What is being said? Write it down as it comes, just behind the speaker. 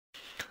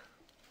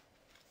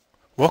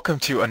Welcome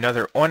to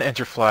another On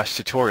Enter Flash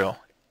tutorial.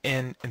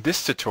 In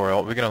this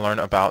tutorial we're going to learn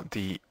about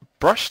the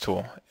brush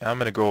tool. And I'm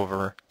going to go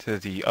over to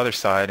the other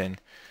side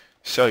and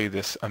show you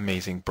this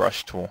amazing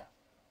brush tool.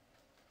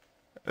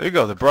 There you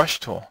go, the brush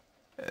tool.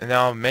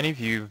 Now many of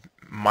you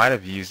might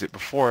have used it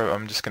before.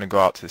 I'm just going to go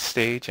out to the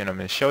stage and I'm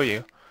going to show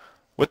you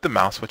with the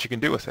mouse what you can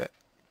do with it.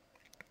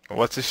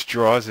 What this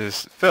draws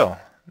is fill.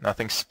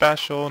 Nothing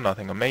special,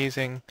 nothing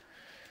amazing.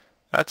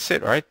 That's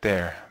it right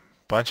there.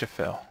 Bunch of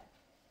fill.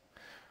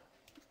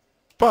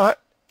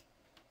 But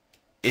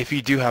if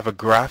you do have a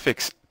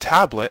graphics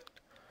tablet,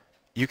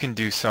 you can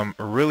do some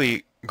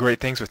really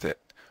great things with it.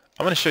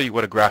 I'm going to show you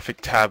what a graphic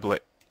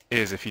tablet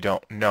is if you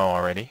don't know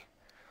already.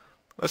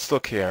 Let's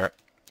look here.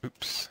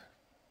 Oops.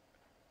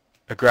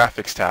 A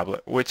graphics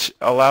tablet, which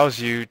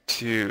allows you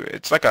to,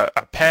 it's like a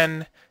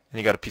pen, and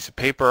you got a piece of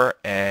paper,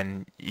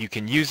 and you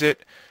can use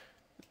it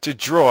to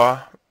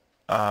draw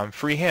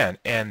freehand.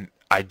 And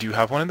I do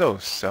have one of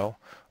those. So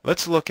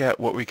let's look at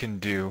what we can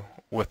do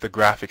with the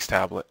graphics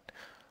tablet.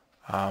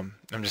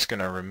 I'm just going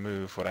to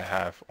remove what I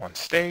have on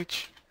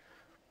stage.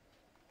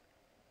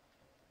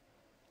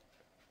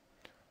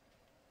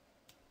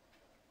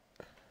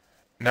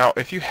 Now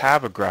if you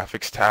have a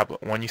graphics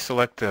tablet, when you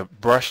select the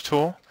brush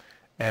tool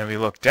and we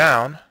look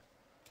down,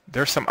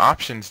 there's some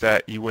options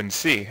that you wouldn't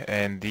see,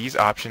 and these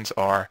options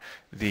are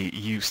the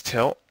use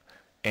tilt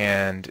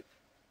and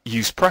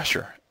use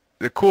pressure.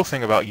 The cool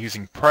thing about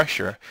using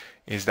pressure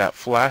is that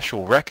Flash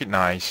will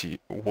recognize you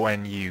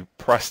when you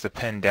press the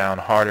pen down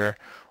harder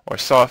or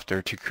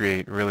softer to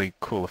create really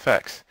cool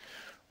effects.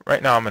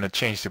 Right now I'm going to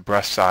change the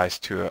brush size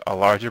to a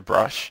larger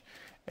brush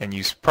and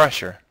use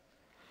pressure.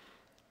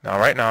 Now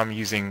right now I'm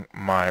using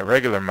my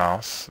regular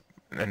mouse,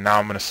 and now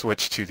I'm going to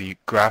switch to the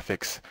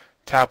graphics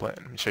tablet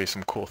and show you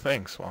some cool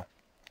things. Well,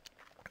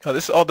 now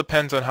this all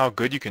depends on how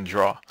good you can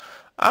draw.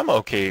 I'm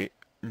okay.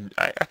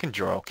 I can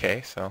draw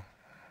okay, so.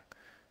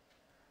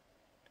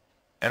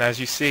 And as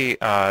you see,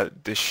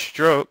 the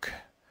stroke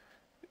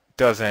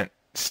doesn't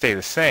stay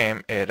the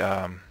same.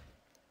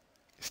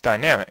 It's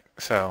dynamic,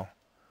 so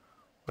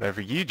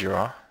whatever you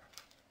draw,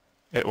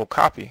 it will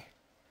copy,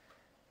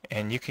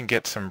 and you can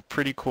get some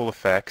pretty cool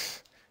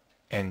effects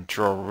and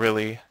draw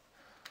really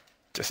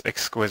just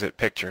exquisite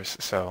pictures.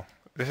 So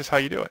this is how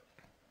you do it.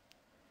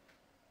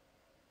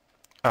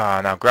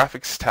 Now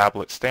graphics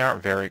tablets, they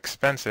aren't very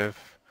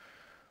expensive.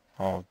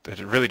 Well, it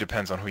really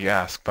depends on who you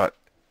ask, but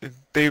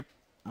they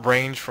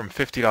range from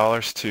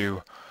 $50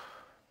 to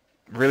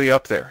really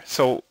up there.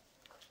 So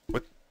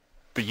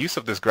the use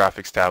of this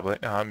graphics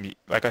tablet,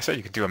 like I said,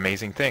 you can do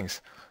amazing things.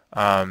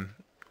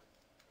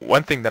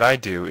 One thing that I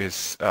do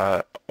is,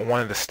 one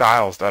of the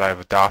styles that I've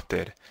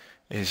adopted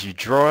is you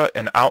draw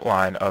an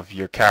outline of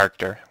your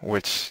character,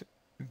 which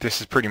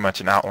this is pretty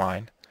much an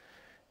outline.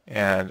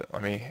 And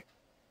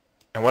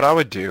what I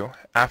would do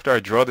after I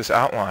draw this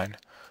outline,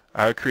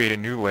 I would create a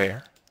new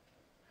layer.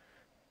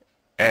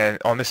 And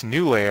on this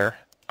new layer,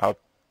 I'll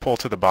pull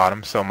to the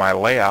bottom, so my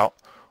layout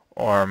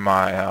or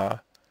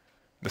my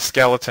the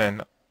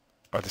skeleton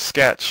or the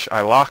sketch, I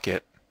lock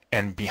it,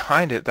 and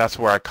behind it, that's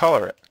where I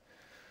color it.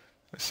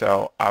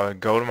 So I would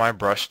go to my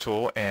brush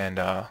tool and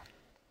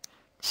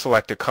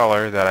select a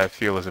color that I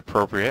feel is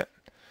appropriate.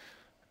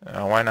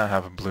 Why not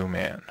have a blue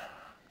man?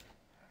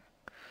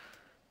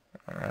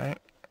 Alright.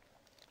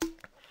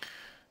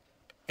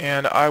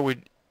 And I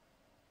would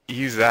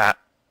use that,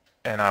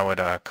 and I would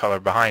color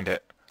behind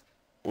it,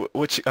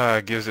 which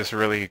gives this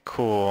really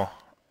cool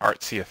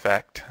artsy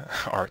effect.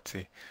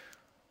 Artsy.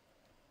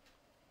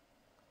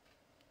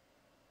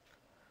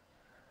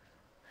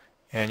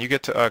 And you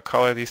get to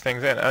color these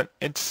things in.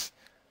 It's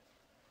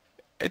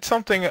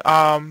something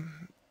that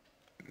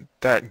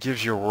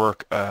gives your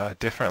work a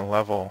different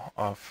level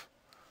of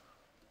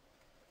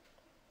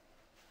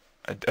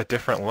a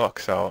different look.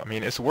 So I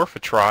mean, it's worth a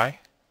try.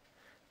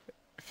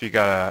 If you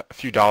got a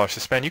few dollars to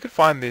spend, you could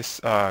find this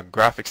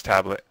graphics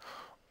tablet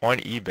on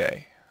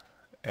eBay,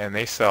 and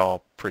they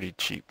sell pretty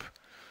cheap.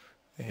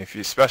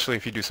 Especially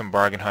if you do some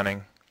bargain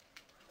hunting.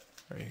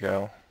 There you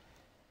go.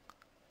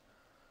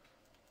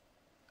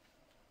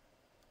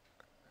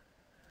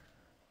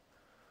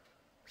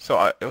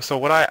 So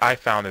what I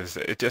found is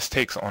it just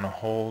takes on a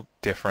whole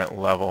different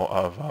level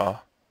of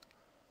a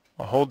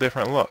whole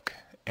different look.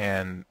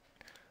 And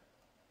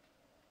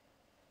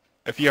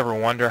if you ever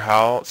wonder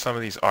how some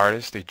of these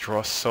artists, they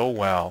draw so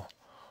well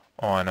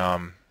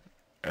on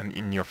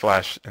in their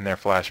Flash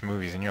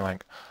movies, and you're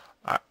like,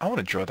 I want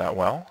to draw that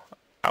well.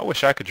 I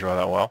wish I could draw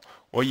that well.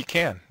 Well, you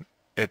can.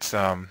 It's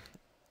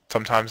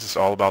sometimes it's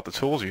all about the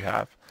tools you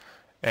have,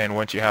 and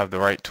once you have the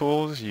right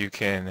tools, you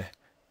can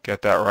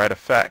get that right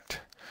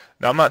effect.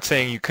 Now, I'm not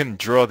saying you couldn't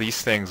draw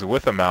these things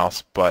with a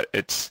mouse, but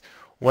it's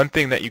one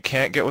thing that you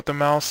can't get with the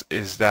mouse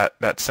is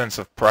that sense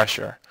of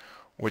pressure,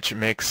 which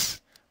makes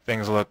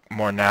things look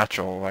more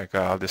natural, like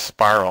this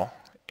spiral.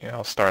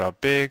 I'll start out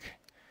big,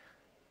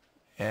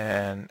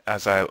 and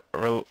as I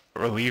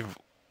relieve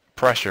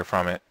pressure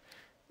from it,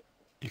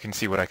 you can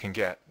see what I can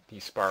get,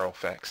 these spiral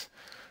effects.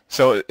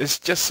 So it's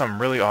just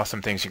some really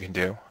awesome things you can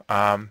do.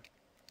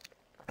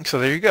 So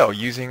there you go,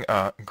 using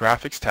a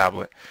graphics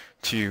tablet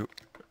to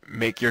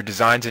make your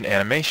designs in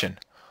animation.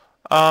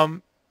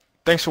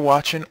 Thanks for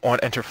watching on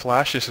Enter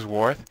Flash. This is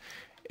Waarith.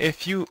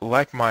 If you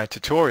like my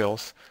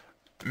tutorials,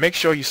 make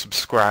sure you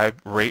subscribe,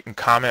 rate, and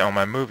comment on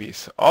my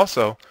movies.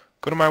 Also,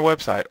 go to my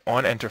website,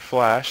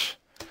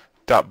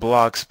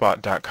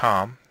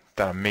 onenterflash.blogspot.com,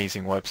 that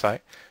amazing website.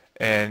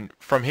 And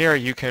from here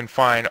you can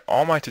find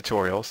all my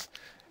tutorials.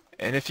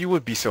 And if you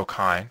would be so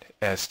kind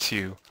as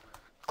to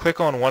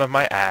click on one of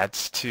my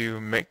ads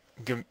to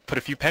put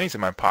a few pennies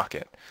in my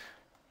pocket.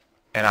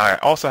 And I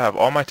also have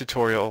all my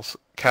tutorials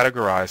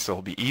categorized so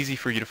it'll be easy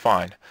for you to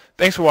find.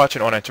 Thanks for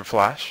watching on Enter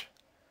Flash,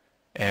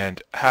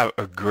 and have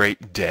a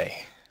great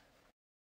day.